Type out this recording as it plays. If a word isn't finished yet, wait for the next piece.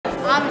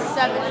I'm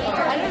 7.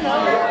 I don't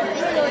know.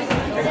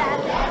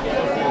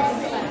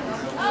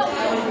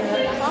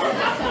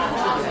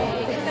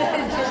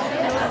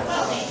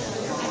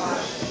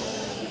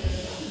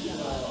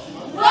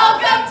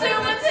 Welcome to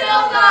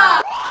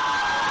Matilda!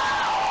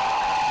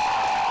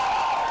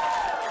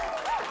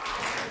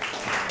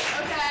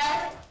 Okay.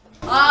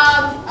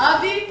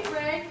 Abby,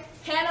 Frank,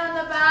 Hannah in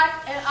the back,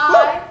 and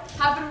I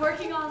have been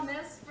working on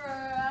this for,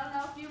 I don't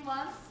know, a few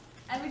months.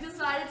 And we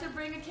decided to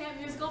bring a camp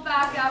musical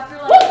back after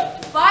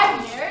like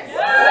 5 years.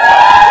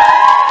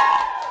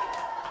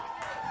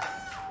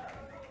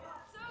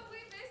 So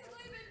we've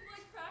basically been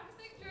like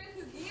practicing during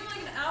the game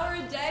like an hour a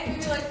day,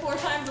 maybe like 4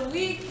 times a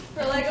week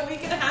for like a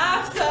week and a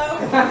half. So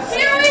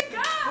here we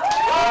go!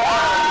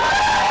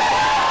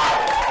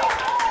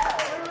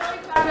 We're really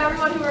proud of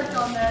everyone who worked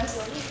on this.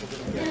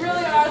 We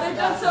really are. They've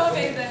done so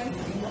amazing.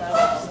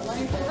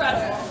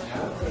 Incredible.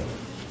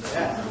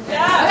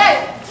 Yeah. Okay.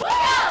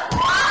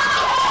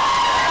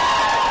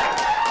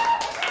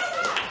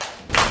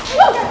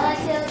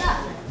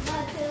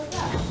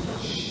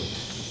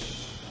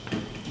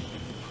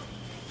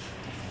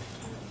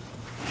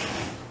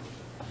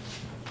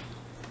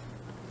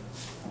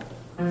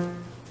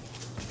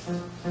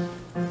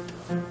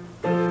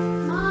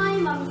 My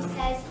mommy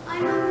says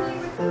I'm a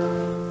miracle.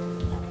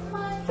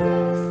 My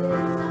daddy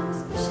says I'm a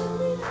special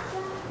little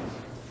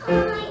guy. I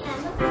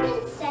am a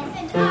princess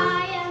and I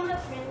am a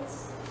prince.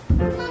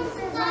 Mom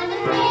says I'm an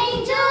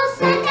angel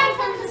sent down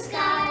from the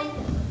sky.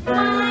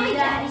 My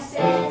daddy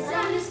says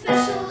I'm a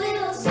special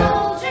little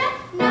soldier.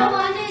 No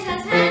one is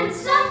as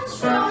handsome,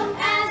 strong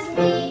as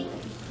me.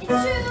 It's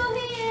true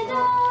he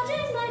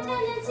indulges my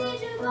tendency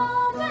to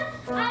bother.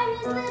 I'm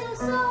his little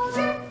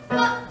soldier.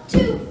 1, 2,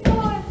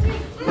 4,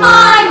 3.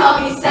 My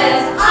mommy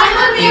says I'm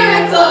a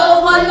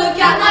miracle. One look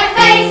at my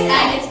face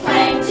and it's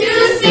plain to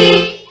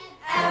see.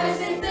 Ever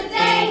since the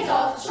days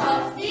of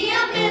Trump, the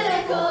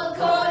umbilical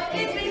cord,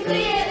 it's been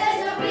clear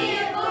there's no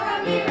fear for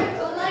a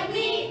miracle like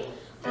me.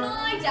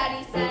 My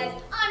daddy says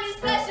I'm a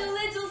special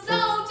little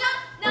soldier.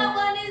 No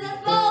one is as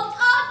bold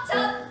or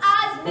tough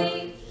as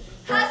me.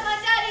 Has my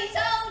daddy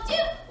told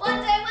you one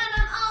day when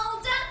I'm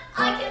older I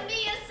can be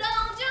a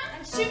soldier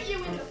and shoot you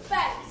in the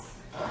face?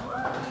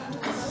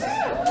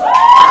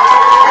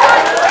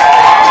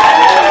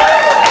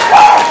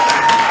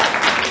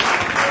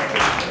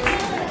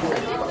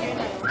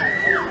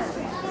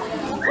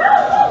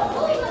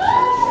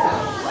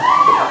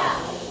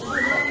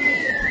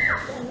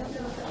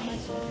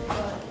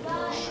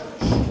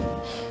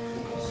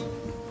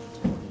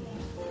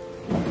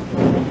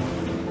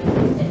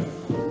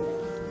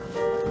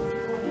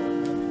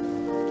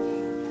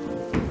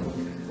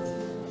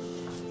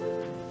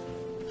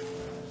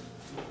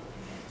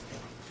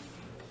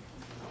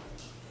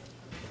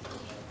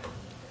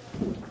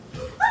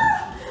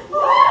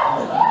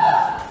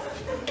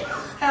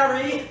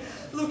 Harry,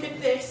 look at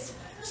this.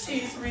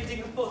 She's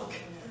reading a book.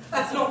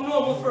 That's not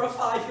normal for a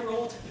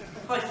 5-year-old.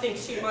 I think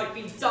she might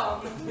be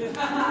dumb.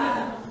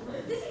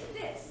 This is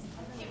this.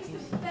 It was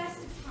the best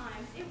of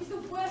times. It was the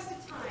worst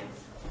of times.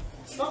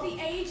 It was the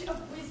age of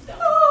wisdom.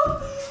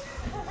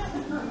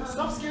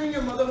 Stop scaring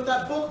your mother with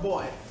that book,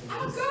 boy.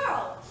 I'm a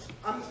girl.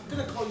 I'm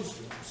gonna call you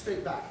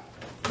straight back.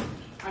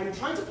 I'm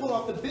trying to pull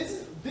off the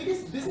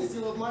biggest business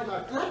deal of my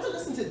life, and I have to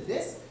listen to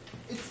this?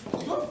 It's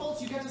your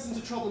fault you get us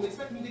into trouble and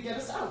expect me to get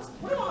us out.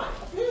 What am I?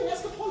 A fleeing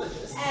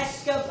escapologist?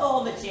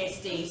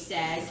 Escapologist, he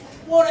says.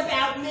 What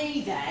about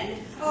me, then?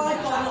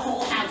 I've got a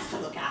whole house to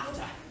look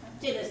after.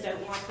 Dinners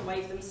don't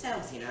microwave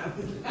themselves, you know.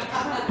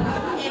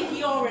 If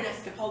you're an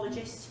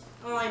escapologist,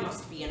 I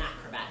must be an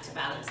acrobat to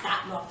balance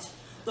that lot.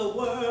 The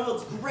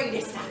world's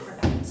greatest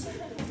acrobat.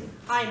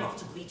 I'm off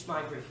to bleach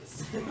my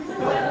roots.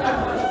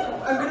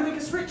 I'm gonna make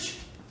us rich.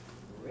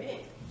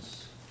 Rich?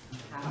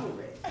 How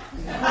rich?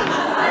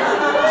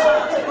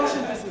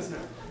 Russian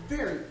businessman.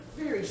 Very,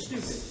 very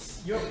stupid.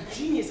 Your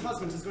genius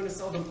husband is going to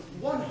sell them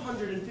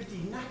 150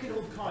 knackered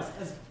old cars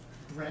as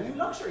brand new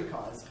luxury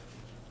cars.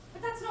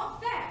 But that's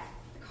not fair.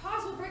 The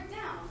cars will break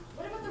down.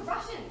 What about the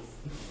Russians?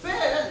 Fair?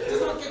 That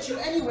does not get you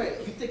anywhere,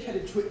 you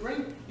thick-headed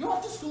twit-brain. You're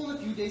off to school in a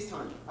few days'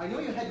 time. I know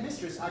your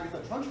headmistress,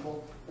 Agatha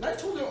Trunchbull, and I've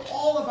told her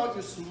all about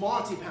your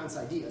smarty-pants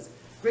ideas.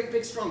 Great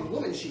big strong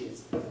woman she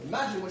is.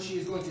 Imagine what she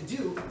is going to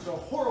do to a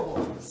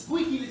horrible,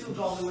 squeaky little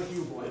goblin like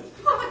you, boy.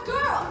 I'm a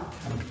girl.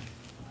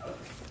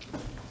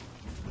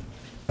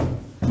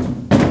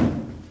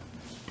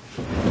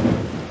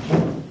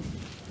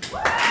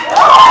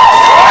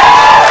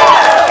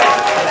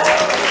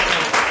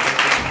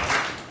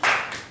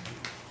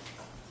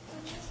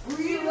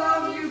 We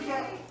love you,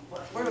 Cat.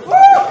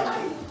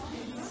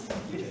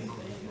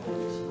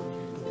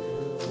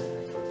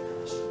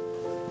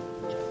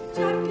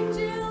 Jack and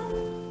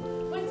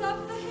Jill went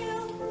up the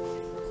hill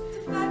to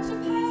fetch a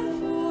pail of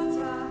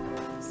water.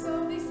 So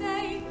they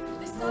say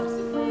the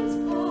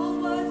subsequent fall.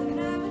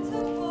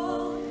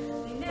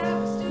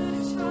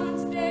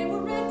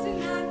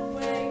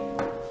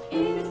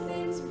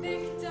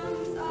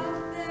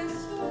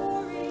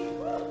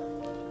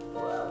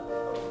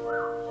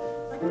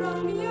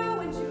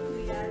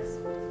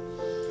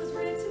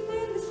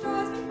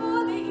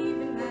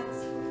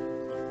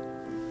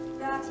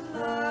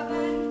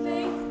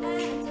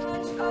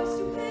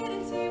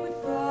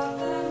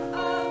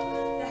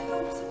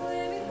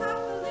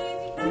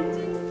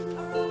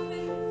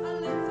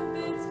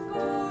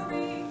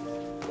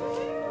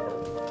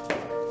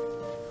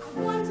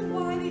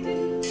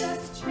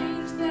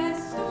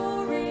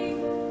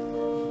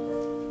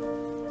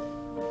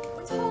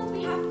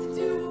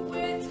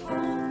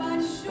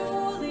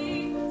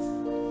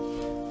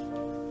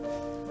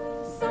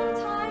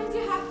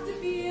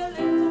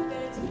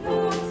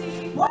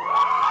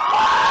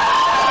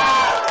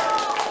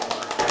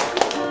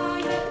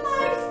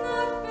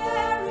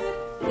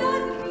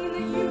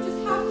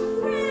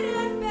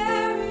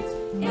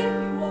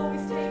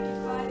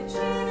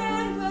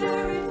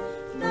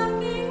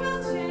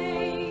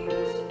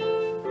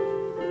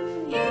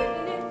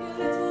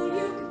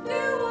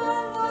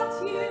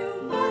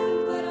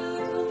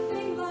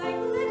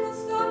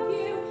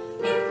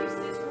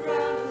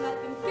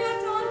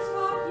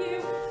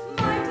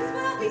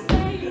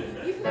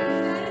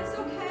 Then it's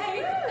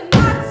okay, and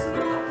that's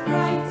not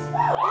right.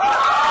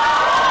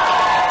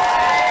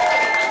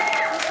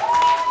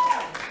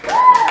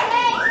 That's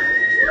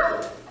really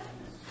good.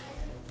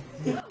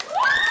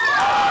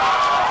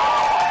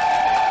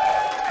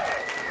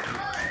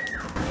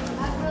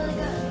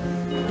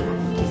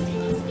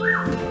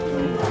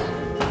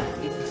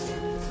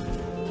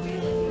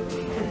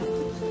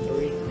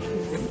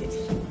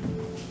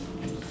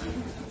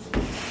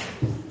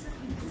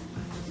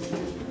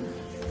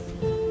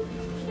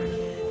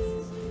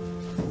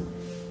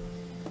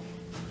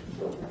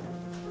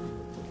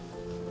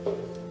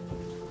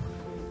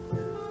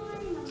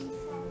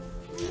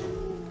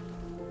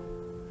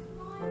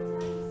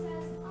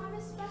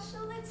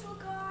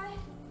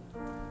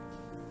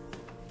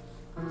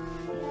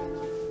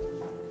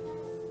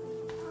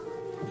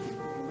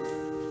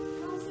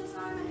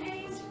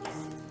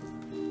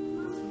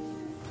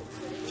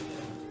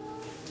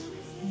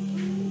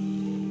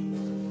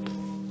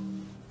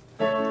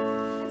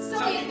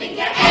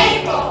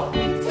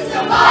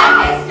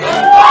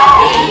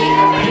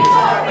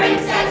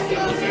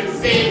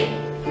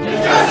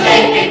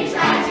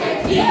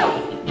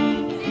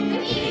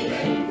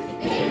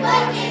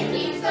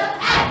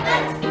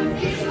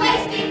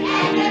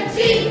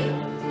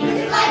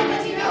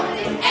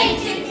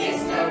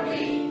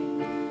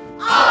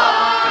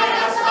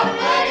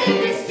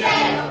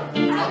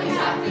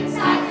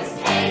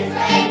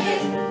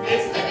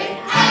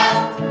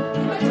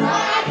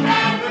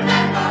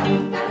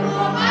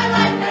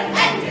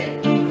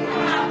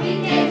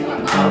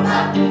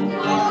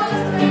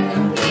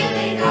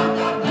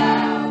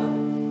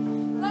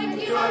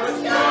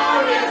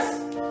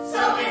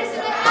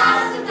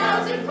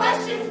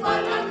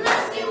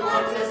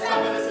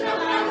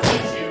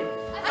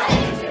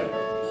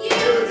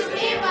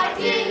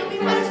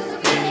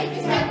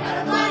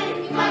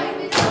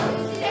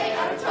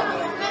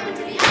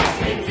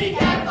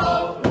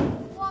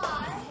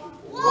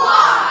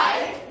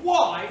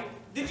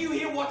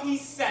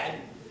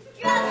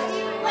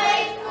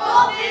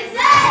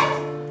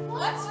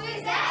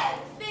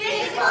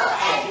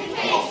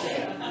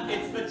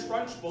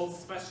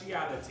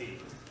 Speciality.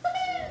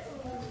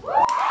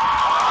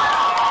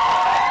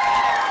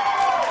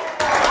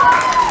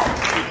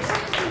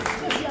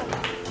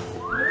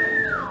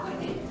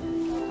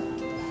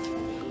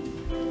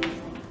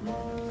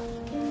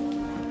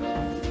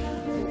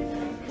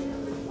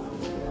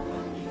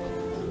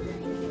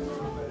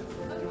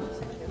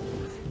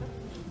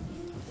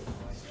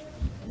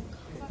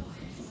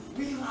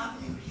 We love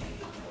you.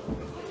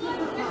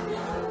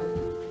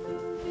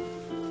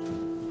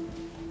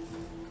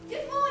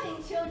 Good morning,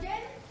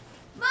 children.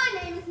 My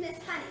name is Miss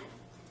Honey,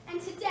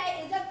 and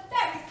today is a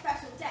very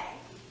special day.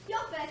 Your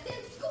first day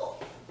of school.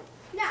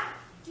 Now,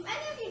 do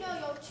any of you know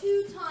your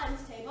 2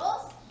 times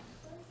tables?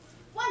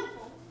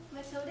 Wonderful.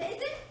 Matilda,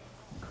 is it?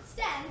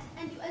 Stand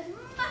and do as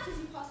much as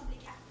you possibly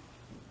can.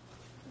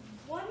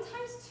 1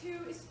 times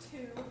 2 is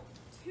 2.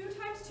 2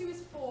 times 2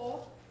 is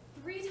 4.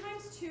 3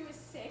 times 2 is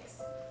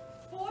 6.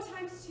 4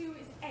 times 2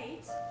 is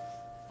 8.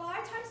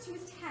 5 times 2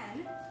 is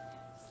 10.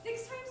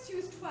 6 times 2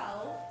 is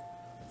 12.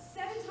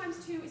 7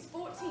 times 2 is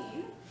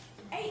 14.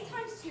 8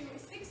 times 2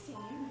 is 16.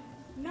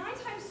 9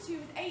 times 2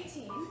 is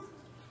 18.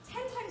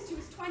 10 times 2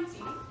 is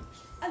 20.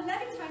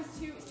 11 times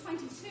 2 is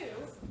 22.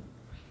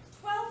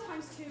 12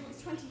 times 2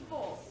 is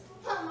 24.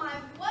 Oh my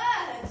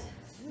word!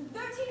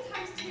 13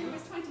 times 2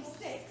 is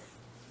 26.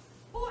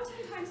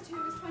 14 times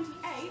 2 is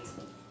 28.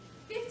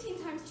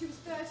 15 times 2 is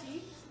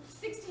 30.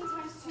 16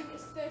 times 2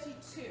 is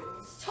 32.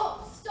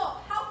 Stop!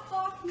 How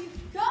far can you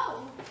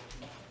go?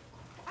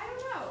 I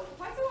don't know.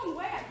 Quite a long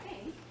way, I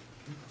think.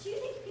 Do you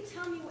think you could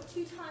tell me what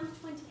 2 times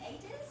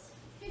 28 is?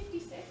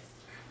 56.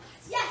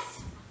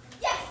 Yes,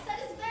 that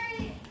is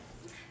very...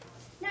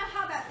 Now,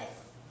 how about this?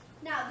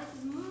 Now, this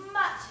is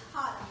much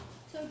harder,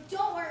 so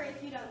don't worry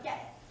if you don't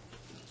get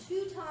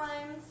it. 2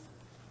 times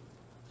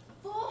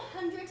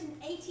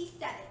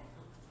 487.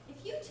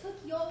 If you took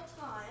your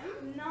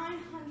time...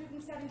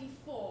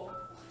 974.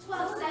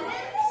 12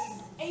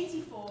 sevens?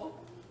 84.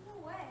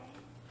 No way.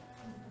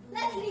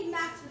 Let's leave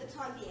maths for the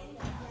time being.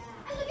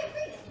 And look at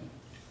reading.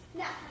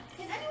 Now,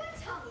 can anyone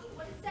tell me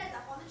what it says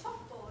up on the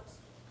chalkboard?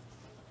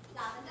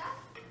 Lavender?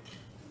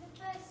 The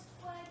first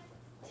word,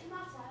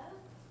 tomato.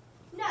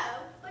 No,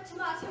 but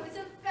tomato is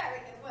a very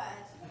good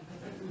word.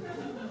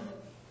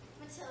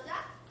 Matilda?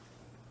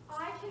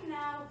 I can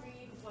now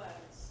read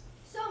words.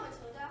 So,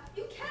 Matilda,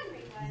 you can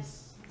read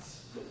words.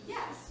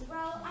 Yes,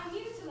 well, I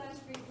needed to learn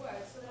to read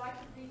words so that I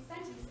could read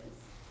sentences.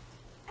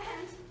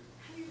 And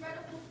have you read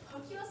a whole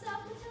book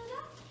yourself, Matilda?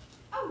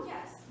 Oh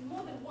yes,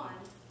 more than one.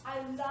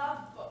 I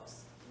love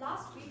books.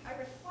 Last week I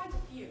read quite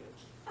a few.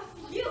 A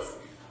few?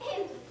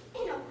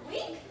 In a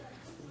week?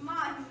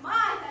 My,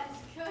 that's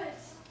good.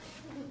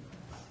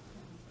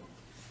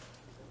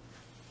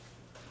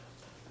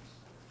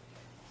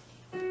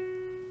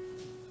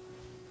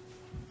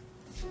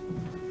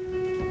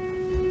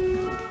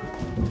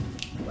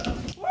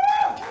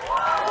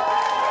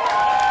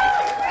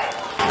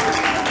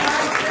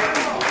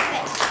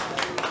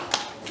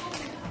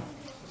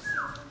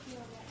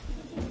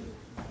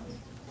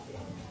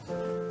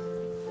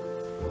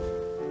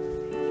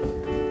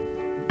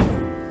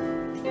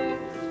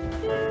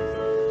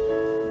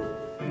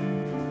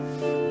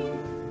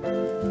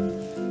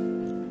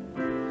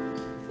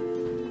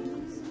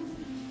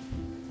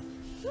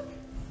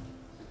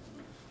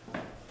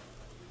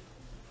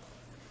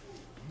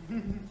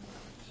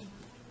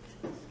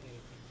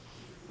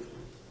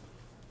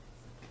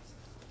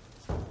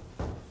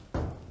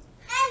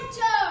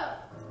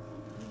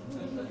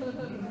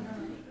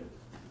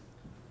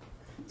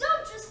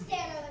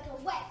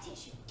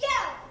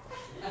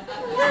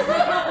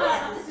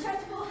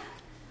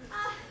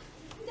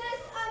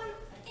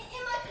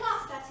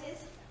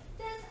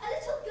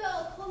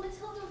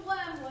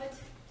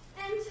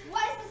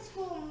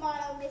 school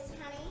motto, Miss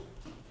Honey.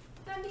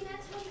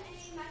 Bambinatum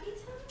e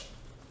magnetum?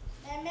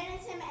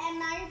 Bambinatum and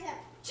magnetum.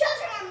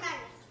 Children are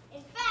magnets.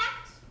 In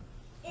fact,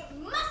 it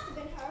must have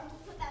been her who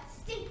put that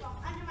stink bomb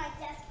under my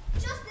desk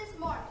just this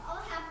morning. I'll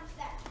have her for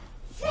that.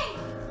 Thank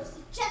you for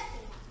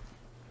suggesting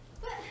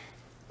that.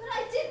 But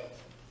I didn't.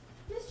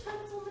 Miss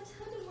Trunchbull,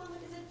 Matilda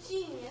Woman is a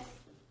genius.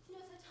 She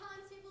knows the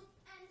timetables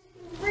and she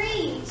can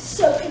Read,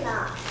 so can I.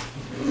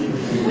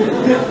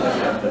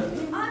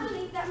 I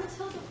believe that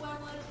Matilda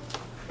Wormwood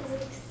is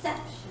an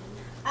exception.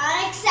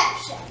 An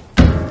exception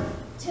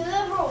to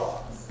the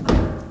rules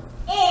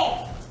in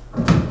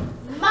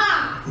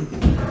my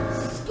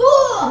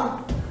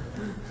school.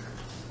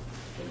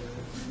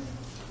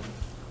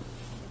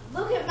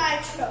 Look at my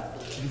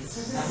trophies.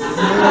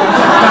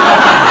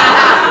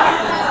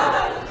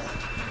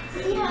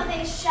 See how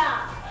they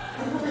shine.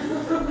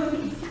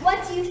 What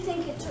do you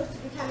think it took to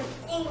become an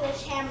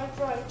English hammer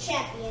throwing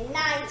champion in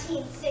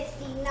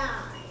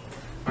 1969?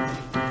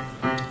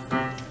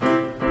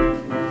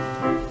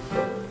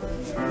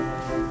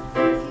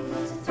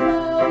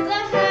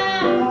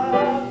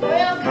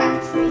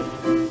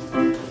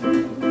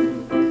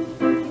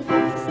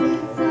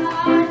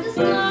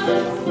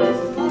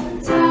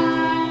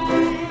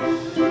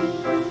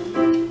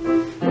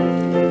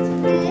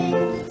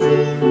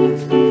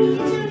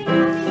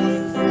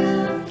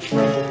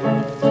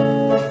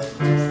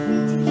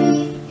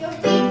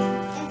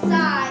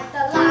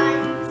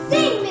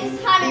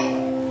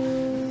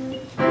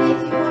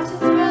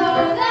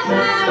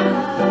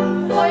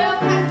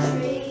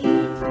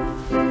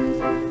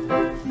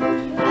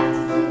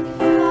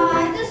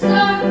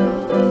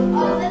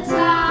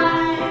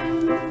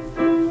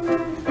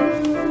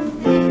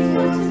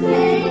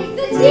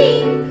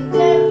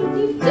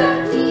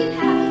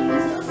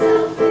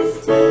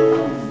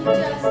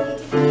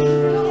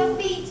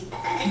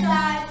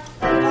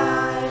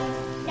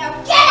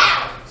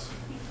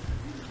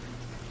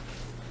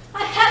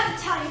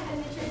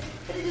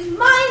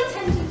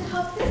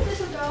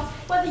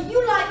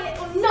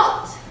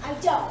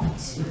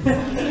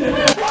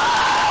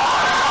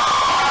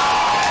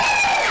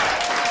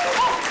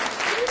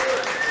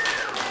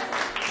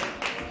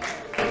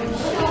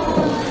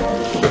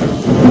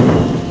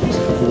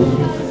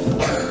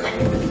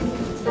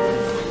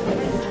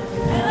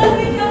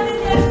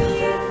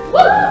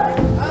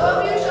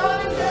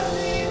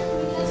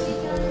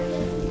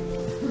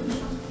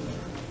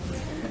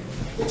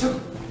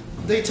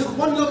 They took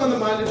one look on the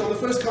mileage on the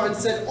first car and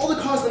said all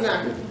the cars were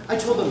knackered. I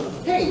told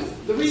them, hey,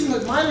 the reason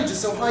that mileage is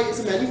so high is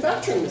a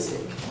manufacturing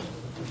mistake.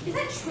 Is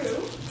that true?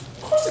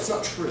 Of course it's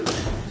not true.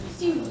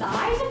 So you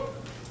lied?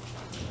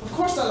 Of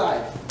course I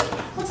lied.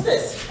 What's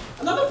this?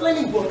 Another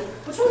flaming book.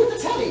 What's wrong with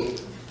the telly?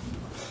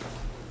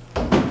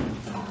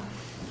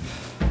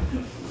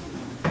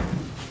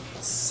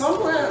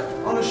 Somewhere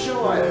on a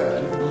show I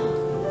heard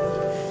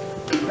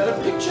that a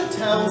picture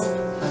tells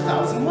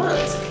 1,000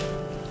 words.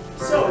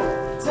 So,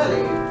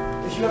 telly,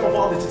 if you ever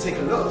bothered to take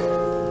a look,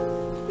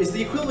 is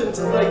the equivalent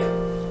of, like,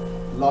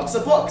 lots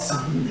of books.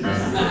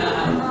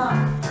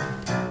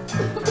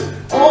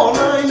 All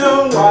I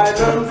know I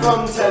learned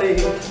from telly,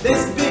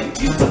 this big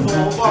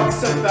beautiful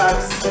box of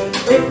facts.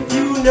 If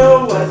you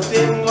know a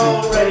thing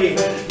already,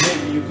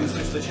 maybe you can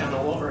switch the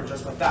channel over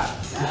just like that.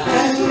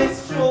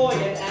 Endless joy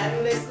and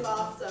endless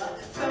laughter,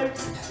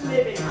 folks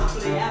living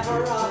happily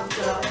ever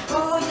after.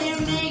 All you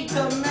need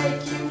to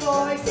make you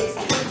wise is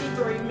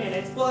 23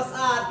 minutes plus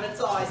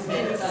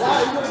advertisements.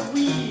 Why would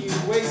we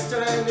waste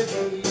our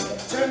energy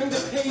turning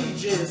the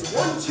pages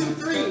 1, 2,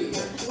 3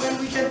 When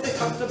we can sit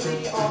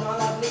comfortably on our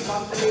lovely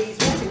companies,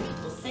 watching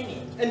people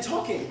singing and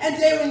talking? and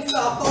doing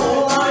stuff.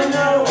 All I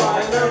know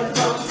I learned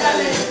from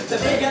telly. The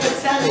bigger the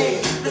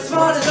telly, the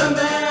smarter the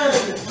man.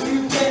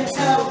 You can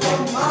tell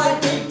from my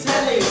big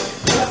telly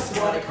just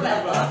what a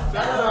clever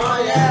fella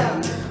I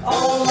am.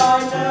 All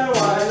I know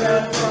I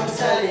learned from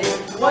telly,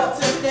 what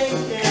to think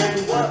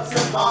and what to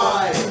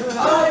buy.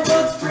 I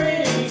was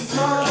pretty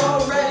smart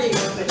already,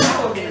 but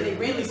now I'm really,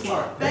 really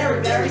smart.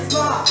 Very, very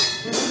smart.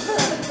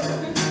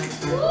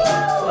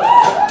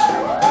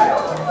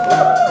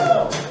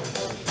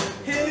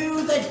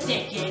 Who the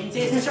Dickens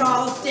is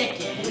Charles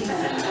Dickens?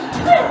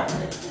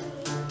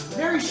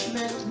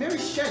 Mary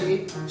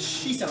Shelley,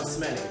 she sounds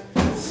smelly.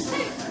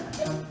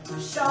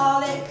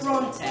 Charlotte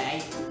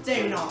Bronte,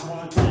 do not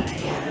want to.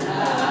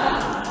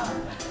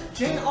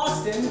 Jane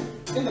Austen,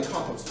 in the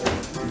compost bin.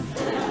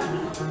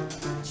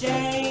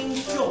 Jane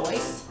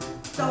Joyce,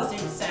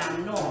 doesn't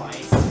sound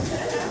nice.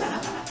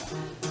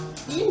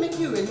 Ian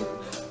McEwan,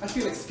 I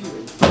feel like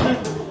spewing.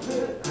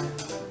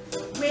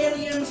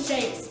 William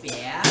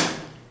Shakespeare.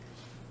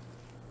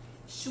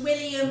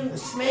 William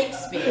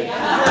Shakespeare.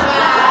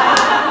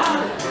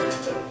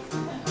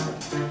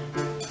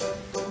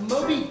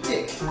 Moby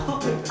Dick.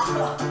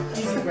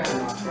 Easy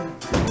grammar.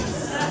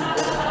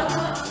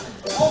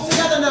 All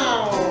together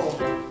now.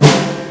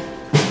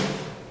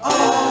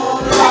 All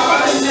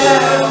I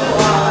know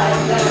I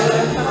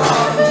learned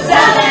from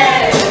telly.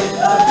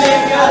 The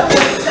bigger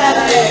the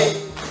telly,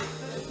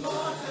 the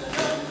smarter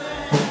the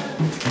man.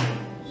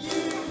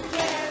 You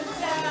can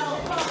tell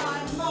by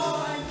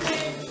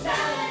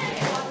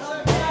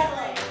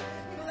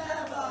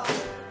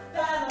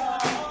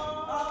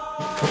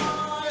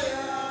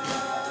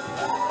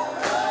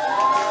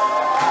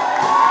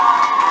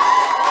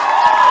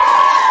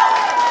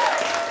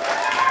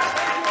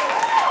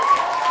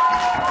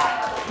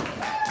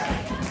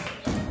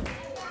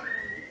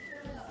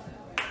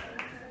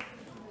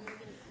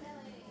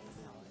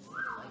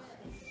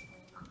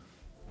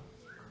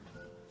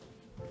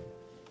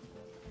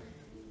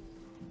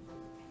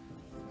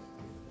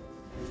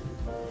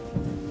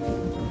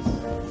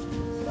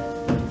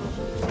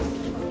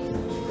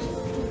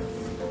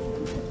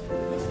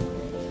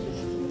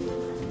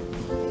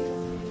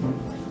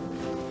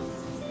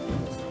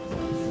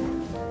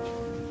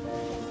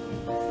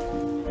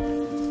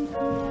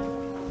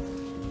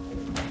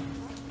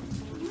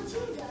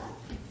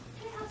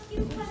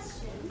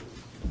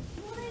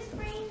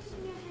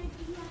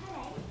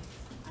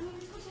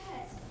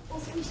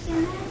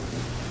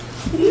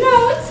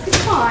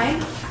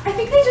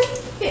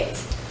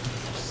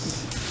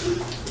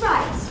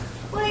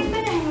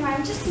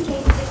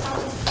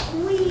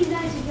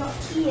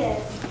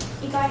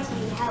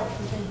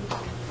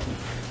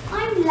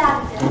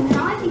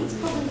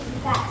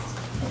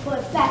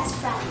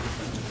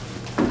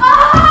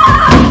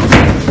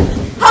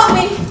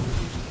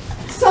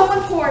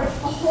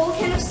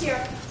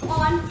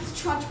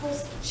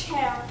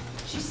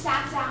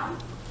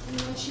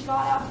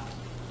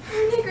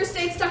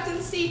stayed stuck to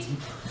the seat.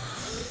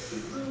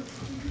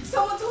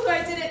 Someone told her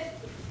I did it,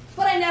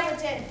 but I never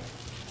did.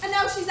 And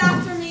now she's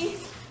after me.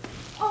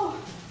 Oh,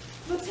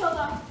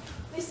 Matilda,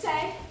 they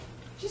say.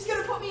 She's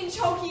gonna put me in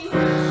chokey.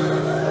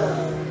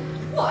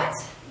 What?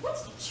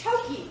 What's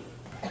chokey?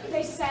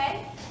 They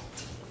say.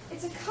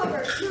 It's a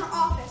cupboard in her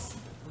office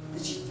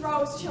that she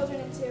throws children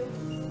into.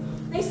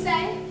 They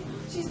say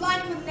she's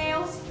lined with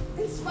nails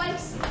and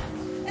spikes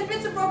and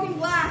bits of broken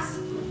glass.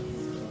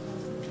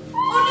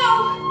 Oh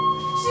no!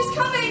 She's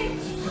coming!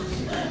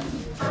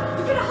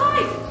 You gotta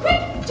hide!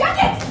 Quick!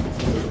 Jackets!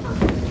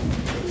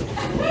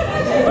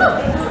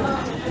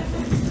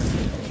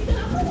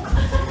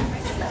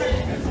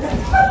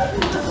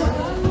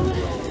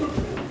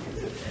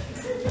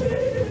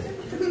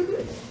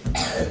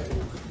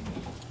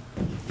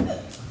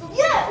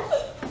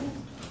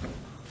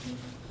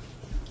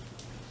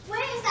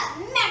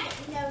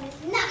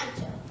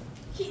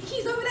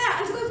 He's over there,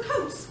 under those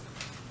coats.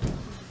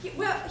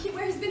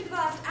 Where he's been for the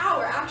last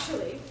hour,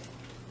 actually.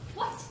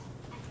 What?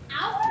 An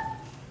hour?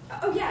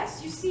 Oh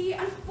yes, you see,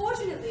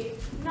 unfortunately,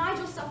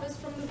 Nigel suffers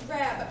from the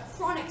rare but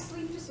chronic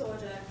sleep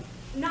disorder,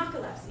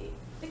 narcolepsy.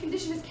 The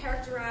condition is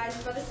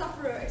characterized by the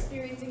sufferer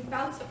experiencing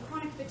bouts of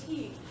chronic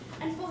fatigue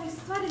and falling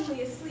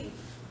suddenly asleep,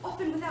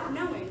 often without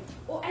knowing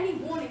or any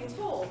warning at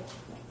all.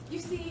 You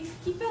see,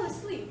 he fell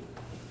asleep,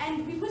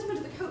 and we put him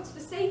under the coats for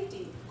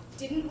safety,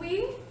 didn't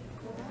we?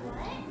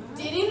 What?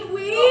 Didn't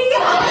we?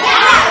 Yeah.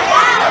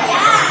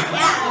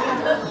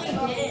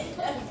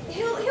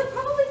 He'll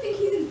probably think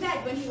he's in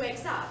bed when he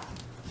wakes up.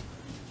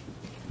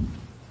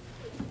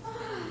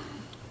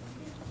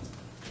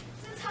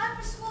 Is it time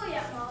for school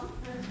yet, Mom?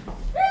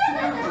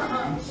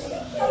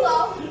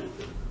 Hello?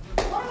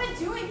 What am I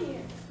doing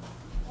here?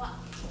 What?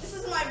 This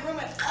isn't my room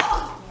at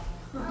all.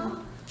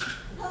 Oh.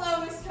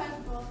 Hello, Miss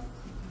Trunchbull.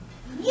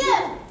 You!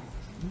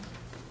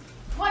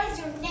 What is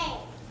your name?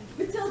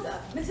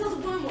 Matilda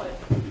Wormwood.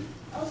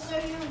 Oh, so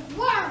you're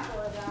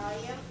Wormwood, are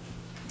you?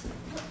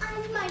 Well, I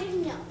might have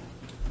known.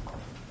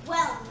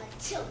 Well,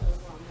 Matilda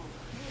Wormwood,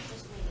 you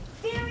just made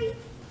a very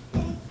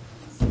big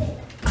mistake.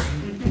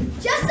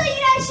 Just so you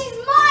know, she's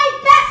my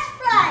best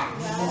friend!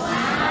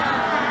 Wow!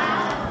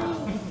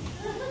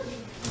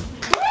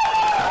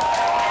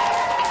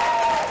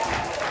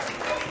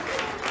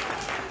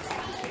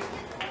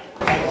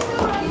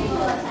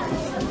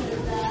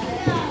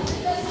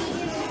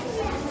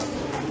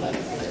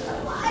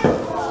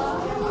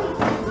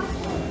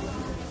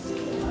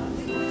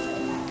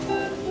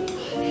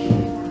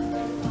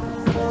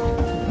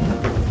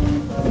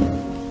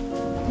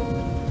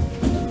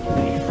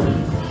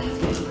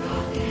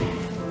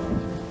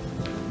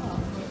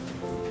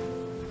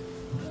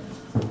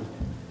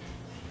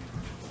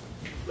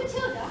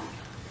 Matilda,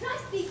 can I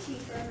speak to you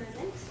for a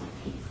moment?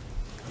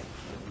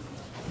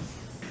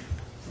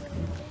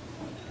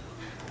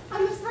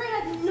 I'm afraid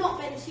I've not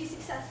been too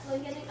successful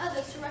in getting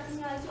others to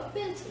recognize your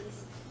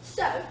abilities.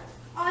 So,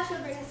 I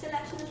shall bring a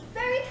selection of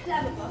very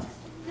clever books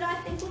that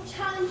I think will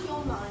challenge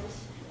your mind.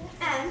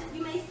 And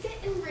you may sit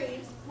and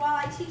read while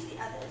I teach the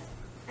others.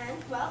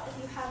 And, well, if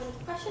you have any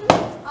questions,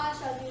 I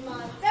shall do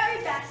my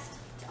very best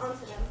to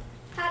answer them.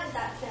 How does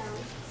that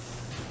sound?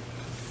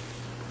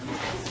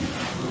 Matilda,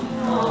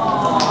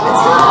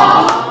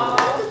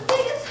 that's the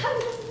biggest hug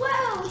in the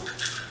world.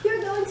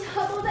 You're going to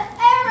hubble the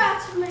air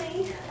out of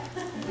me.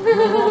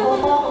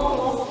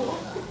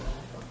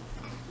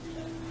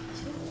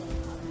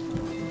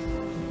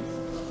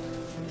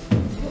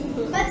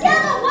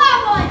 Matilda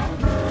Wormwood!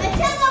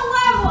 Matilda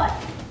Wormwood!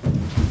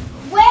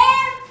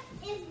 Where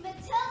is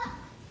Matilda?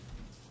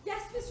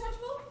 Yes, Miss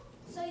Trunchbull?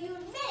 So you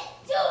admit it,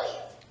 do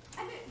you?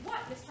 Admit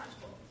what, Miss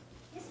Trunchbull?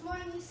 This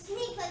morning you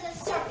sneaked like a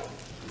serpent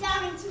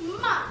down into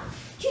my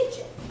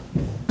kitchen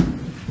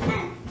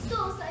and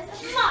stole a slice of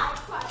my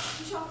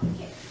crushed chocolate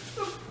cake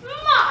from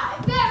my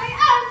very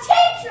own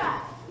tea tray.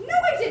 No,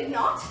 I did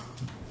not.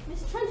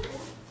 Miss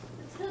Trunchbull,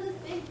 Matilda's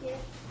been here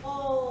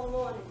all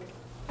morning.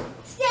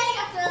 Standing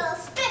up for a little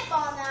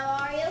spitball now,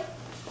 are you?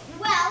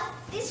 Well,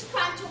 this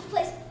crime took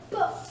place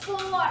before school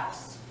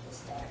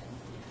started.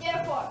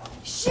 Therefore,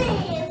 she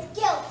is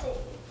guilty.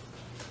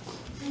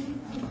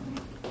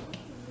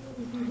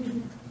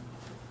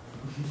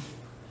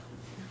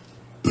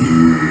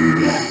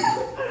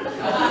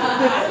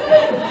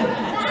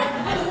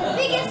 That was the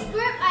biggest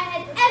squirt I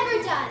had ever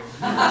done.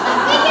 The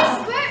biggest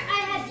squirt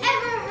I had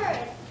ever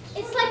heard.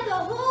 It's like the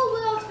whole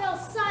world fell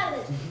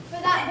silent for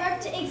that verb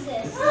to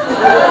exist.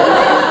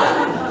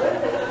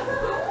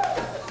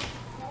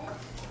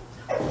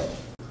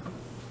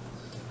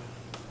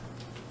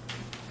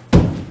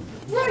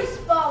 Bruce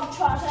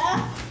Bogtrotter.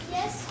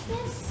 Yes,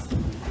 miss?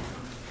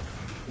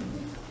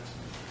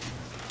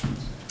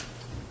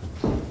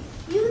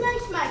 You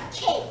liked my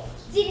cake,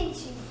 didn't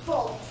you,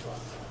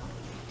 Bogtrotter?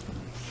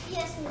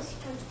 Yes, Miss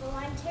Trunchbull,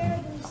 I'm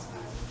terribly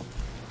sorry.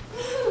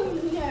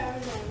 No.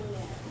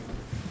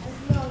 As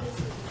long as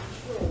it's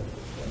true.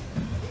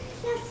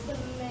 That's the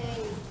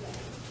main thing.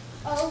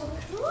 Oh,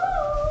 cool.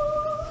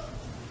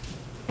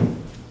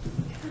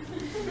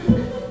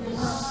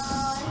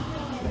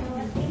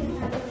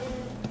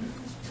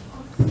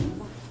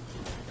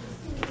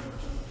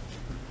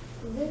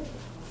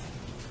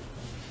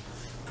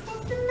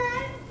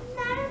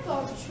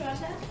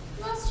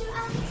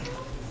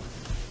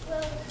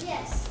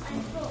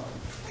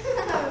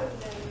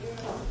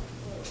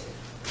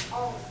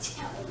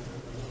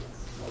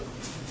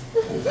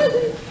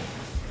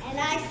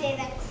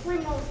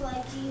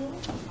 you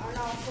are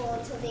not full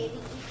until they've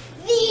eaten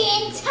the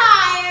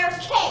entire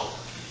cake.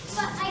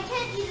 But I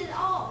can't eat it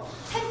all.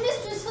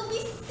 Headmistress will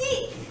be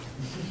sick.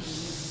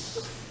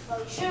 Well,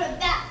 you should have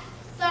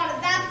thought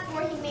of that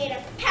before he made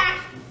a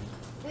pact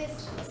with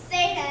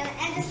Satan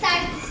and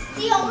decided to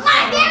steal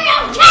my very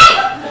own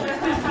cake!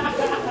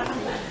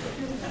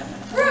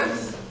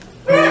 Bruce!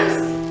 Bruce!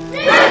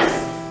 Bruce!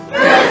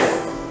 Bruce!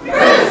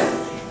 Bruce!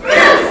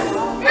 Bruce!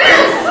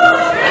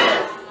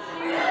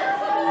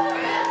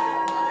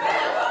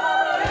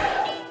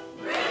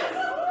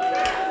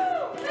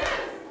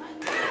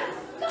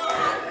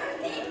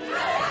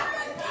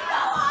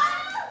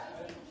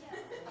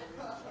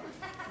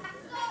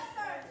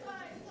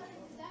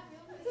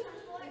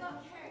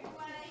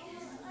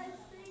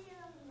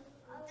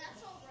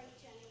 That's all right,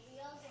 Jenny. We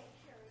all get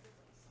carried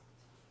away.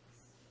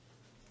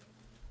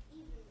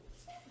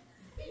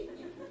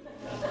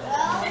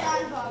 Well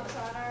done, Bob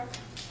Trotter.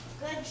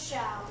 Good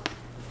show.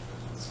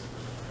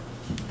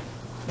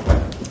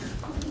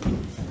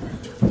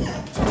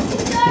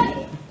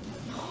 Daddy!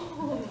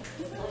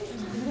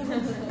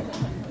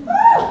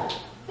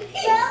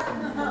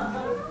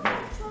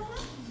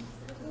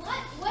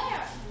 What?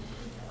 Where?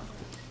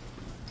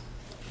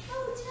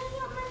 Oh, did I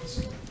not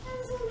mention? That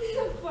was only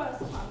the first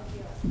part of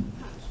your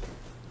punishment.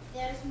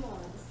 There's more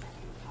in the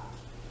second part.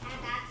 And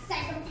that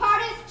second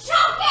part is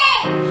choking!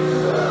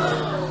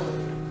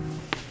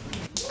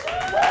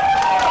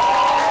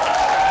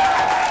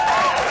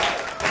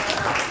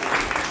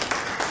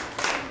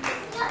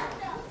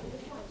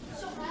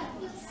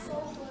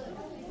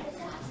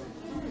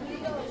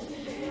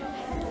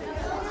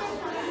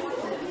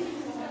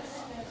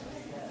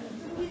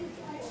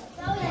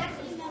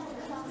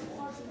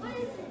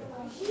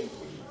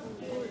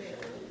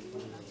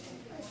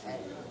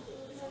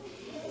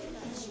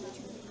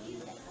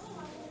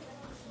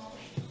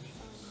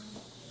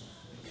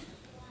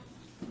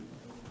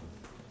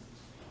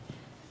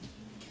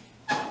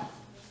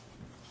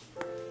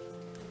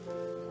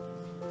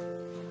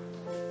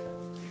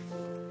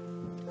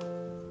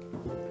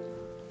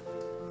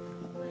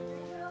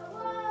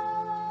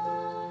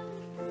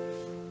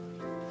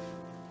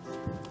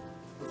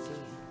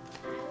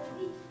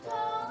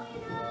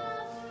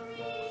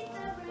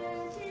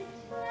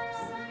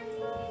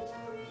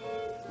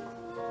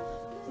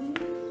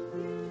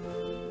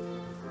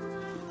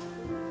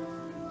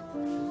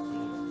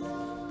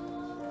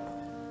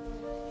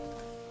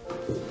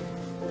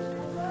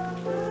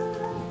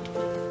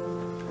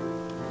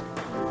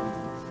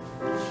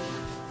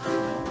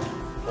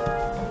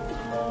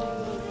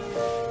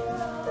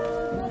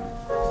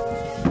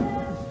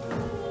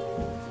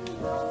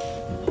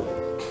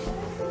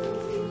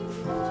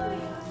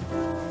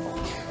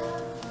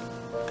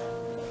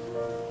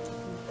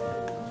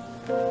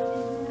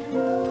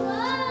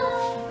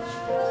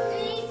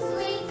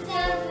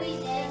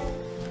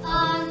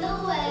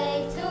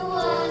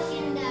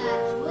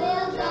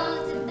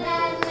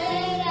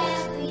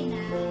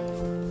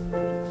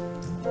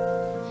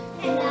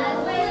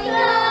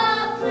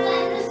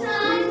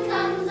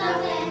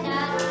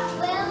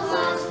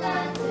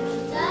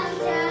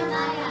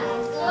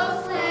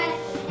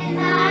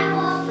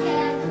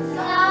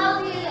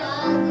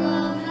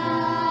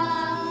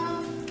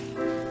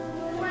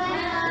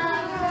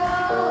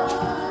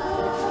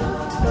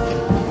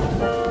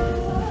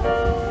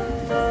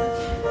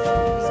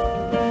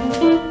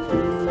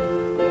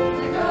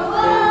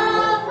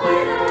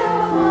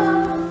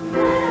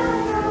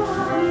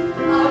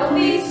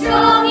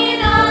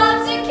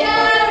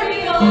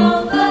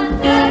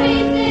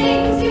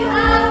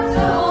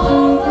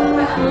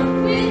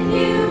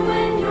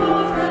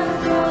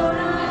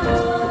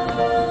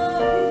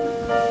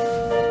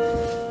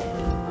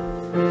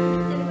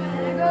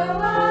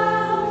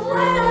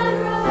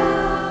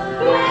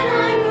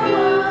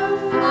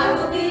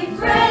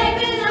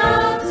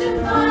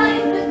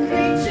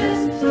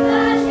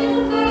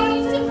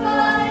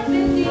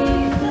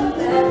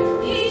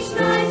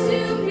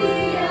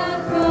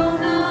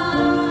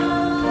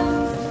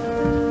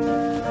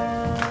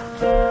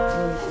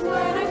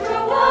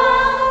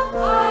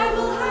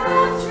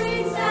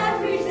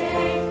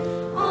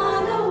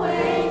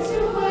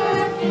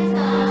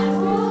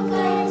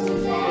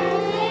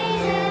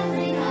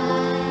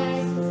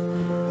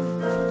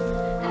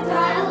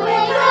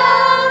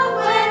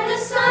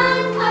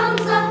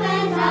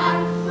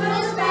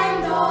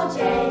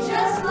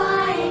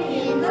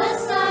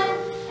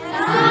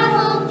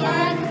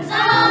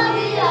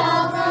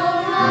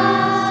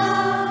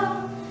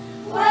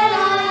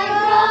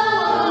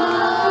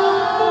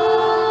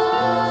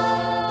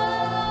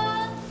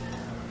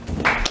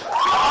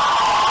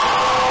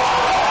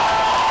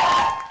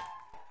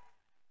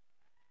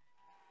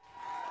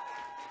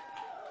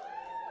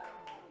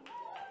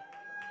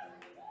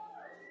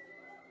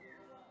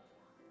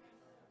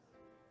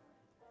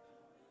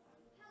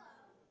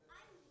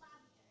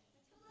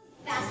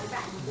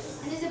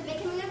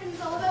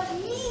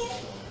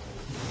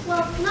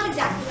 not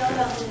exactly all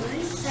about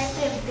movies. It's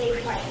actually a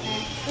big part in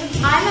there.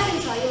 I'm not going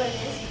to tell you what it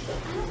is.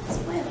 I don't want to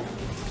spoil it.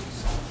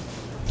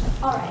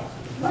 Alright.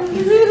 What I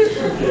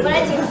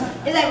do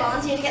is I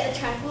volunteer to get the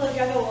trunk full of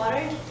jug of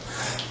water.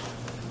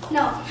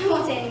 No, I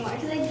won't say anymore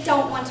because I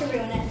don't want to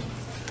ruin it.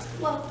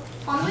 Well,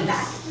 on the way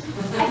back,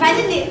 I find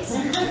the news.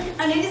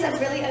 A nude is a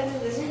really ugly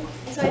lizard,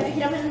 and so I pick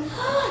it up and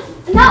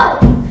no!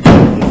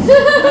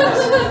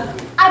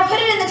 I put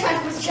it in the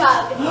trunk with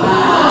jug.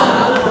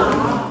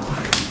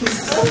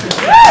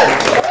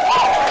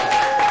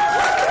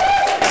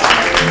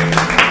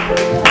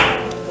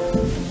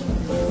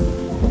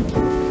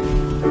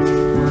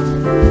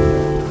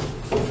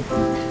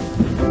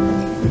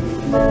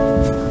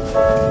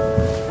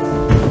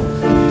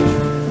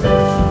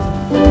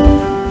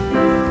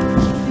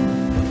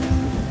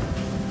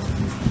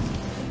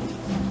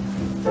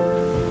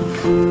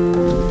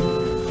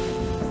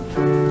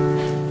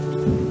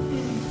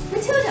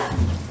 Matilda,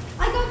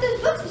 I got those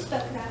books we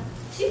spoke about,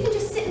 so you can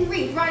just sit and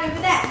read right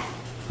over there.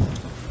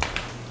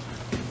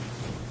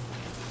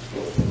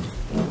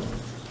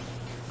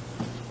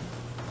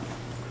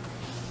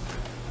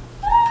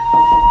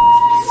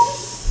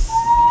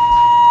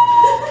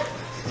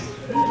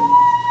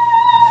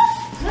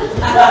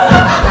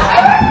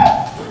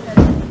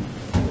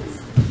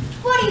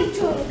 What are you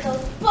doing with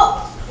those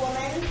books,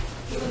 woman?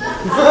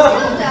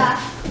 Matilda!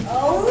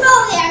 Oh, no,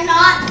 they're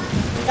not.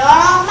 Not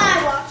on my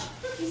watch.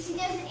 You see,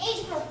 there's an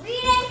age for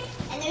reading,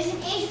 and there's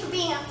an age for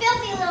being a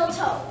filthy little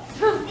toad.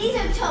 These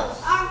are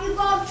toads, aren't you,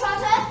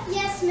 Globetrotter?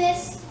 Yes,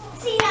 miss.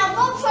 See, now,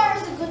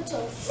 Globetrotter's a good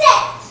toad. Sit!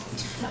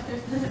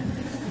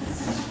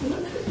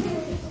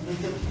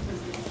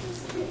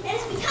 It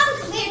has become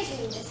clear to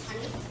me, Miss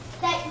Honey,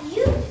 that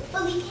you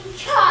believe in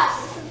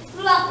kindness and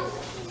fluffiness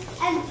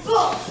and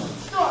books and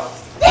stories.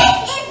 This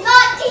is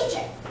not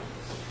teaching.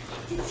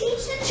 To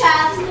teach the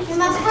child, you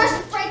must first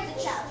break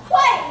the child.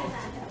 Quiet,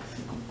 Amanda.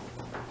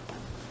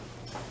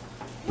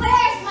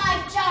 Where's my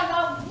jug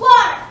of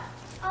water?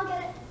 I'll get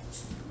it.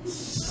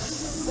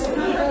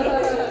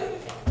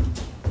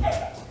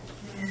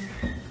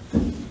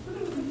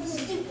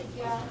 Stupid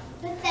girl.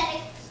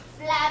 Pathetic,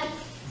 flabby,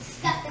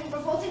 disgusting,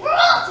 revolting, I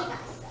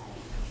say.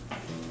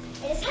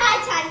 It is high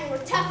time you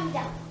were toughened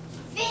up.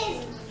 Fizz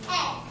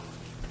egg.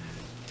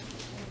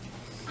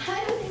 I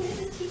don't think this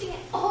is teaching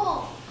at all.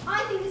 I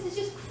think this is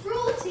just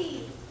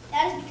cruelty.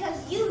 That is because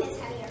you, Miss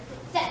Honey, are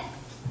pathetic.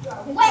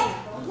 You're weak,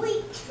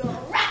 weak, you're a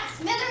rat,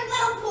 smithered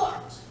little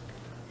port.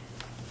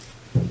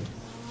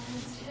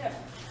 Tip.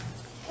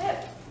 Tip.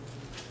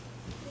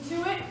 Do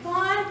it, come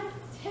on.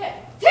 Tip.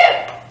 Tip!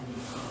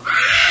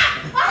 Ah!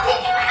 What are you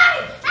doing,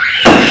 Honey?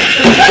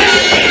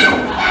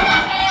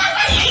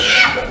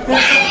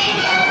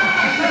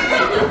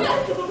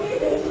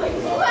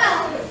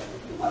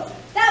 Well,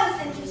 that was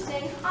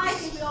interesting. I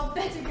think we all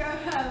better go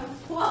home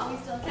while we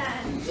still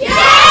can.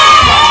 Yeah!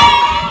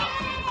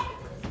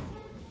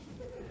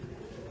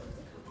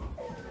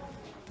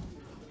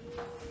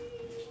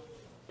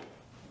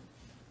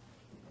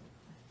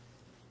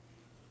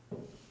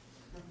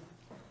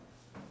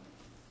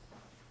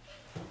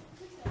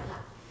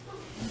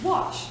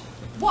 Watch.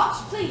 Watch,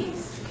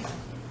 please.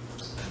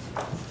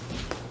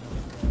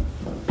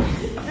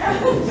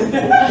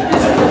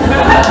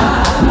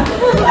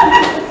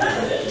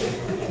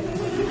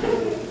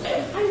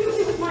 I'm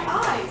using with my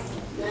eyes.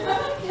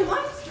 Am I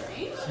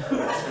strange?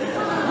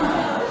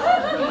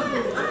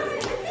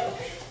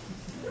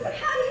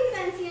 How do you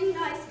fancy a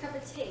nice cup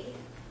of tea?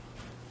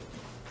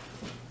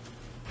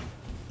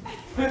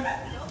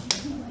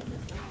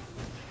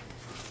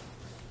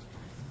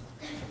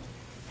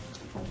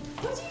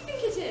 What do you think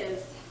it is?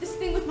 This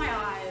thing with my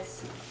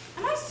eyes.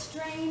 Am I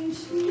strange?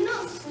 You're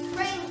not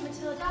strange,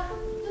 Matilda.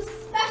 You're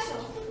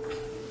special.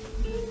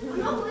 I'm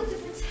not going to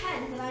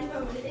pretend that I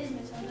know what it is,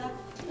 Matilda,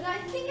 but I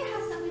think it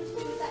has something to do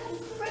with that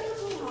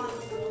incredible mind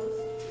of yours.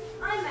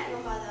 I met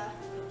your mother.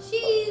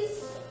 She's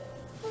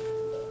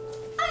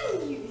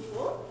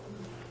unusual.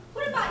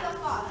 What about your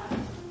father?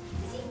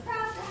 Is he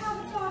proud to have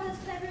a daughter as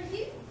clever as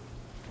you?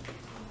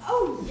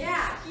 Oh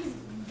yeah, he's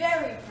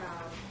very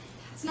proud.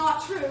 That's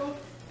not true.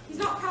 He's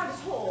not proud at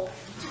all.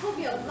 He called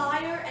me a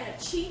liar and a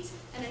cheat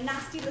and a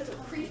nasty little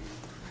creep.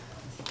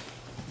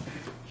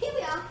 Here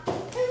we are.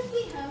 Home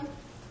sweet home.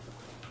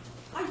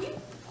 Are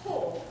you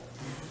poor?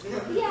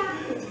 Yeah.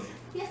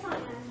 Yes, I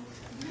am.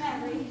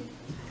 Very.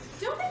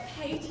 Don't they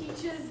pay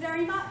teachers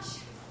very much?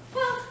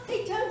 Well,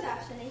 they don't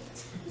actually.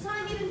 Because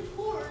I'm even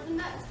poorer than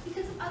most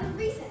because of other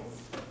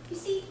reasons. You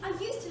see, I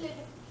used to live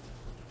with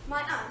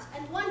my aunt,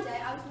 and one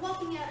day I was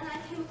walking out and I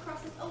came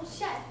across this old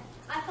shed.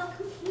 I fell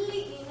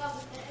completely in love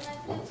with it, and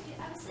I've lived here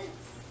ever since.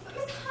 But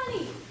Miss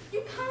Honey,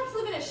 you can't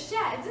live in a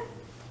shed.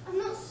 I'm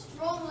not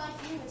strong like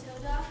you,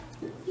 Matilda.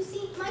 You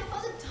see, my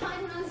father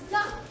died when I was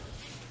young.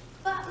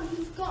 But when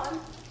he's gone,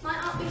 my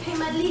aunt became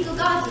my legal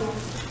guardian.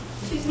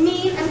 She was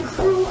mean and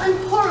cruel and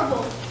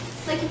horrible,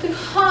 like you can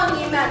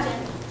hardly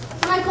imagine.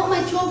 When I got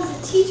my job as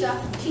a teacher,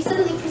 she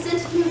suddenly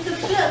presented me with a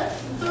bill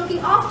for looking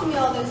after me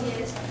all those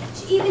years.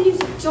 She even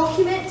used a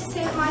document to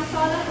say that my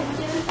father had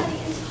given her the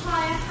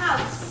entire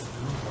house.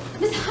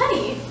 Miss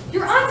Honey,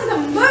 your aunt is a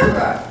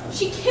murderer.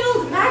 She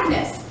killed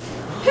Magnus.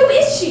 Who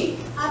is she?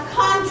 A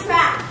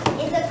contract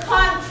is a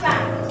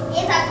contract.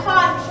 It's a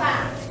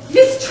contract.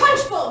 Miss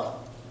Trunchbull!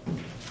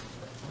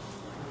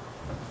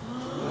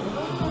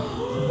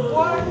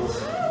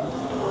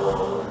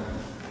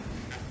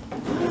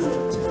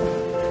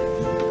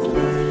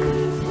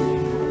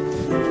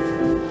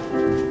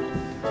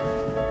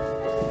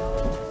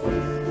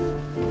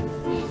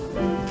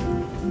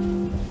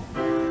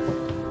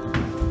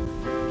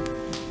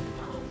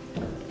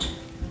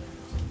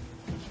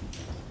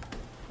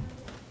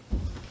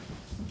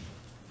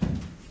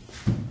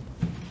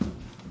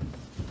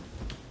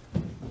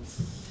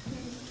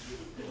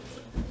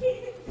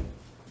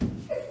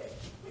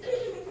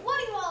 What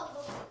do you all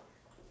look?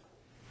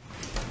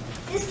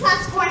 This class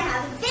is going to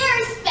have a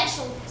very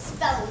special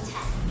spelling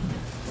test.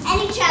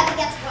 Any child that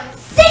gets one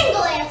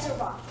single answer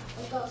wrong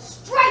will go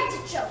straight to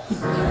choking.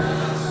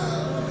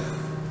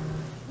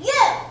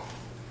 You!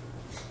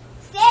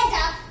 Stand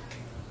up.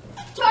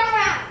 Turn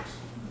around.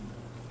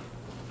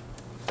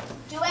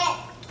 Do it.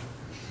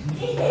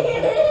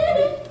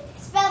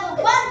 Spell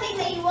the one thing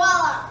that you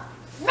all are.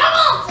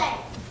 Revolting!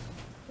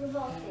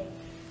 Revolting.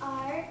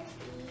 R-E-V-O-L-T-I-N-G.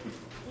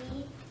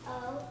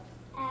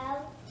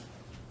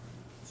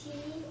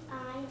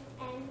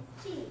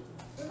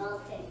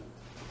 Revolting.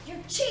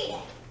 You're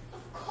cheating.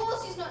 Of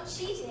course she's not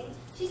cheating.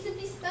 She's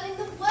simply spelling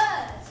the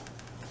word.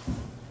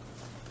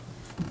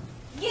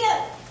 You!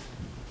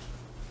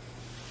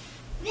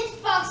 This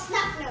bog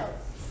snuff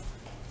nose.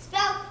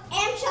 Spell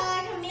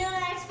Amtrak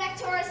Camilla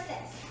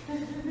Expectoristis.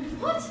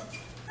 What?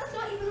 That's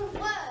not even a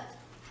word.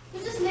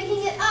 You're just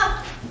making it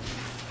up.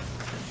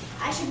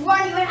 I should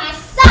warn you in my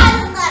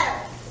silent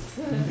letters.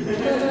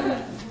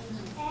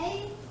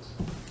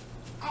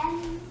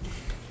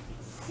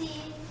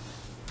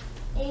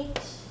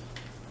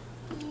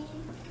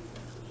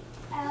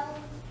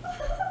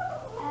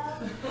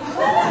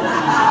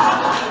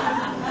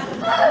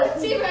 Oh,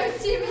 dear.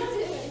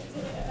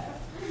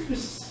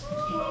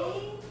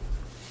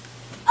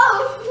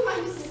 Oh,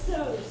 I'm so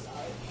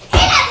sorry.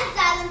 Enough of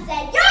silence,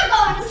 said you're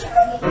going to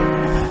church.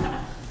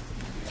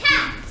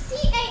 Cat,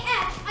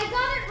 C-A-F. I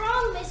got it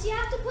wrong, miss. You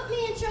have to put me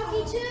in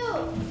chokey too.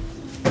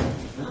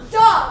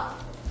 Dog!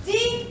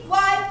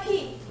 D-Y-P.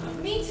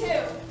 Me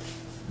too.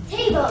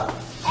 Table.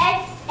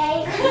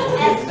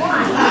 X-A-S-Y.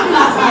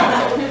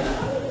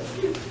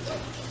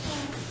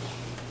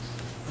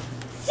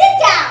 Sit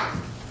down.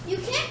 You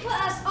can't put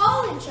us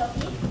all in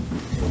chokey.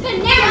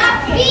 Banana.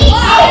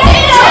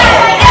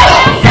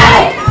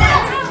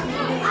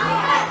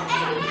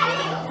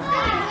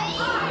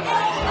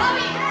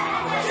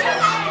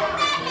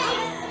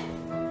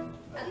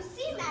 You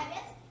see,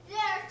 maggots,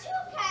 there are two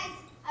kinds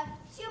of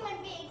human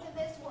beings in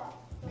this world.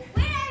 The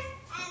winners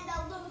and the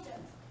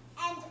losers.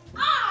 And I,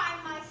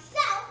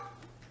 myself,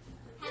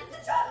 have the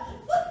job.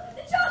 Look,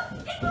 the job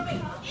is moving.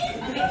 It's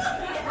moving. Look,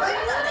 it's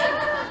doing something.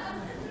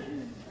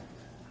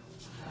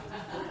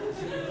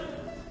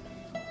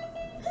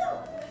 Who?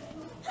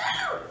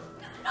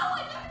 No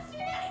one never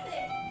seen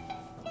anything.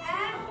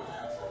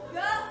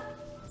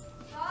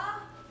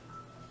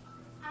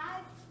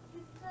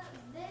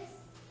 This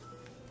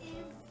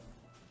is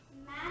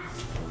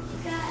Magnus.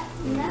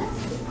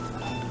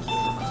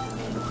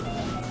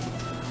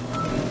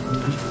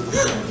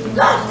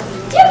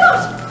 Dear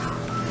God!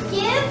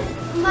 Give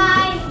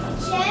my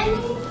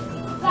Jenny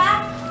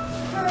back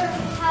her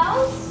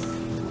house,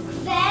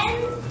 then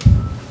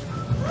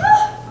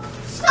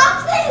stop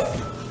this!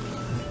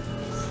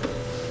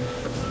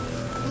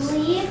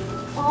 Leave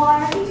or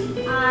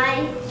I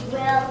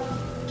will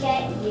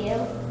get you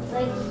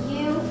like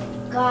you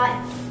got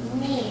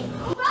me.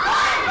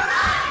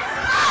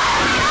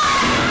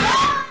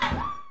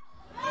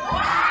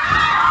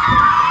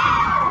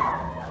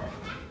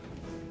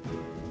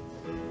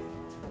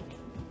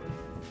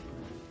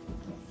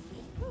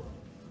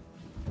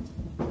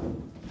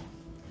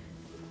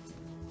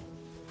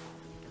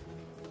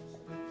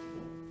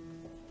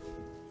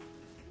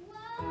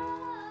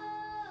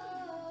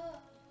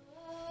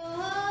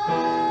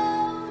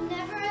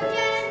 Never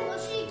again will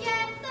she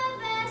get the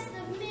best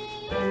of me.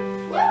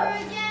 Never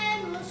again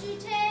will she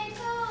take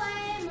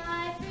away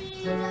my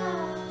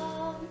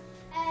freedom.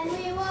 And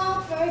we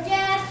won't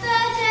forget the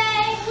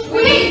day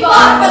We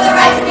fought for the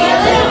right to be a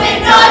little bit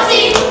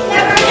naughty.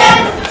 Never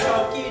again.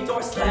 Chokey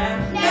door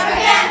slam. Never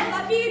again.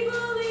 Not be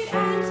bullied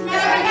and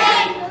Never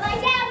again. Will I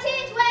down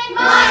teach when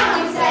My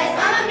mom says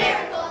I'm a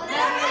miracle.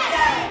 Never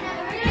again.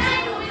 Never again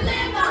will we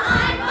live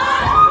behind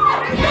bars.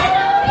 Never again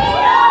will we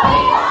are.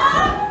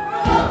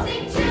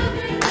 Revolting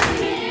children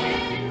living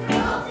in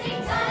revolting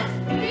times.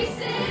 We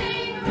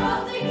sing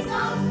revolting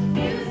songs,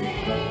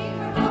 using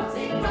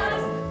revolting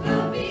rhymes.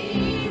 We'll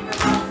be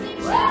revolting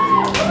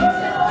children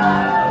till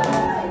our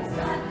revolting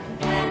sun.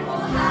 And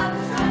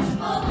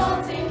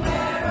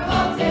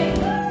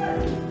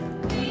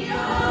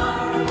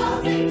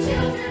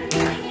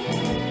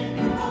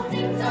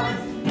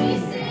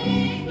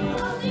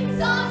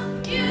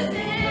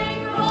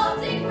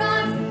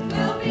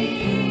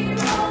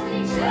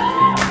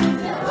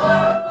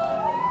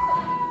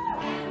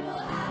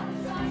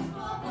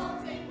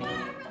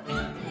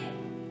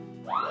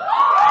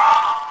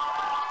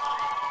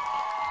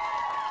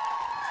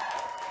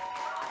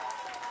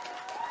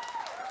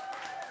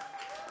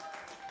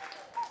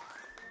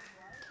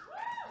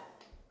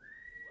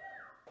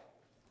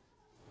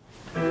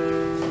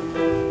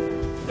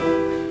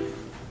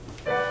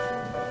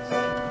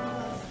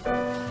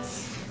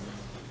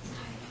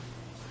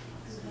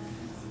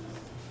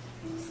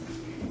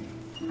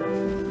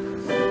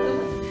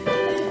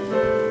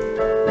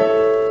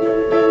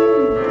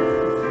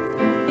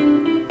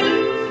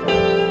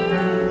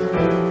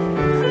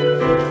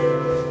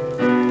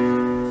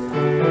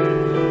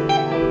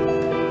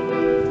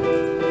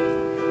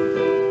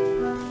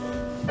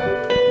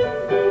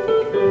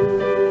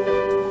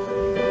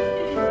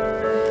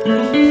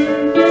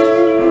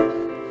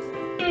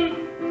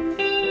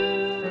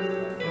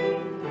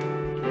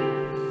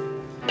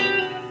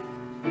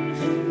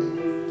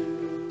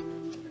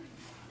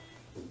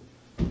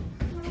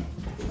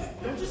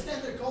Don't just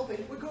stand there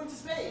gulping. We're going to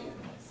Spain.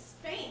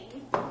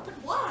 Spain? But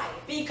why?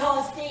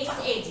 Because this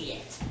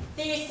idiot,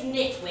 this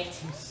nitwit,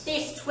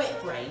 this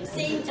twit-brain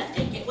seemed to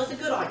think it was a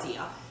good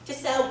idea to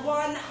sell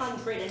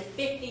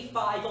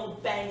 155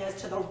 old bangers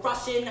to the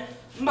Russian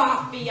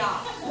mafia.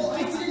 Well,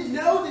 I didn't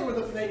know they were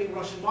the flaming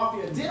Russian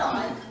mafia, did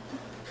I?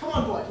 Come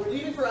on, boy. We're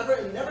leaving forever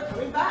and never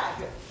coming back.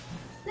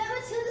 Let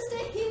Matilda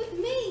stay here with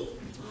me.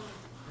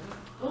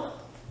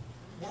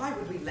 Why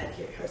would we let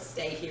her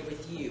stay here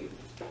with you?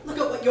 Look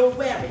at what you're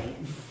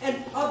wearing.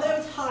 And are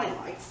those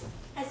highlights?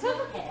 Has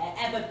your hair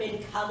ever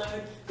been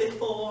colored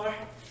before?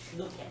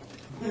 Look at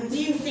me. Do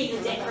you see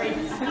the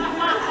difference? Yes,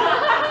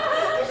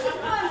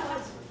 I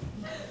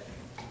would.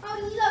 I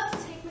would love to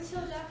take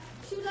Matilda.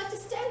 She would like to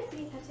stay with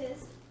me, that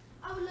is.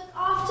 I would look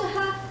after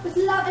her with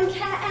love and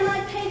care, and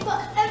I'd pay for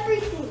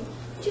everything.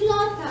 Would you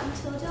like that,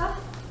 Matilda?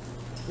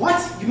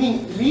 What? You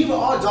mean leave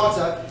our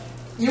daughter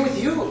here with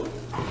you?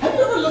 Have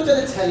you ever looked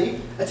at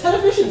a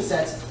television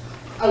set?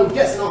 I would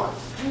guess not.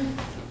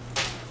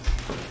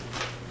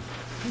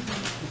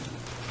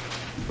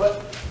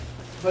 But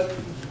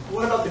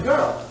what about the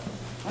girl?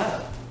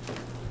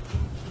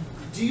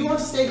 Do you want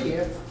to stay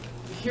here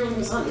with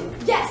Miss Honey?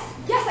 Yes,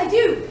 I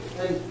do.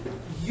 And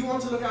you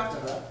want to look after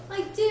her?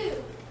 I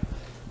do.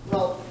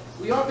 Well,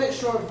 we are a bit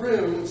short of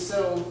room,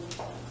 so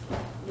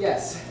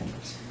yes.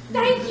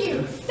 Thank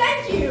you.